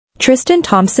Tristan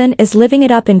Thompson is living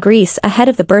it up in Greece ahead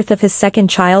of the birth of his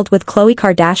second child with Khloe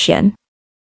Kardashian.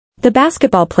 The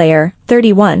basketball player,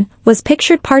 31, was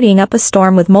pictured partying up a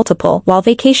storm with multiple while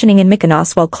vacationing in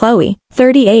Mykonos while Khloe,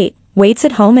 38, waits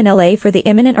at home in LA for the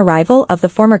imminent arrival of the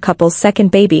former couple's second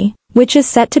baby, which is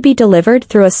set to be delivered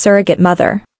through a surrogate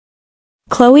mother.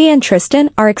 Khloe and Tristan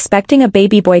are expecting a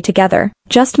baby boy together,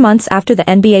 just months after the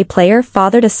NBA player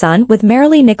fathered a son with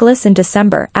Marilee Nicholas in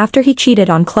December after he cheated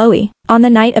on Khloe. On the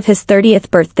night of his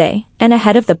 30th birthday, and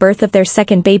ahead of the birth of their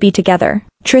second baby together,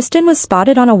 Tristan was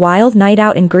spotted on a wild night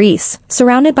out in Greece,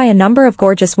 surrounded by a number of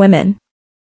gorgeous women.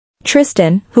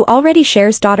 Tristan, who already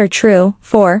shares daughter True,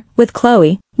 4, with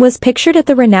Khloe, was pictured at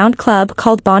the renowned club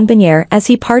called Bon Bonheur as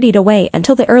he partied away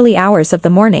until the early hours of the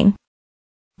morning.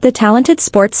 The talented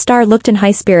sports star looked in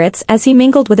high spirits as he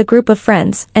mingled with a group of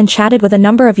friends and chatted with a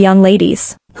number of young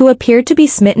ladies, who appeared to be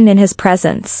smitten in his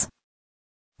presence.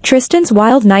 Tristan's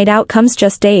wild night out comes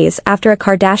just days after a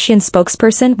Kardashian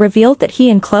spokesperson revealed that he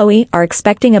and Khloe are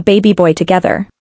expecting a baby boy together.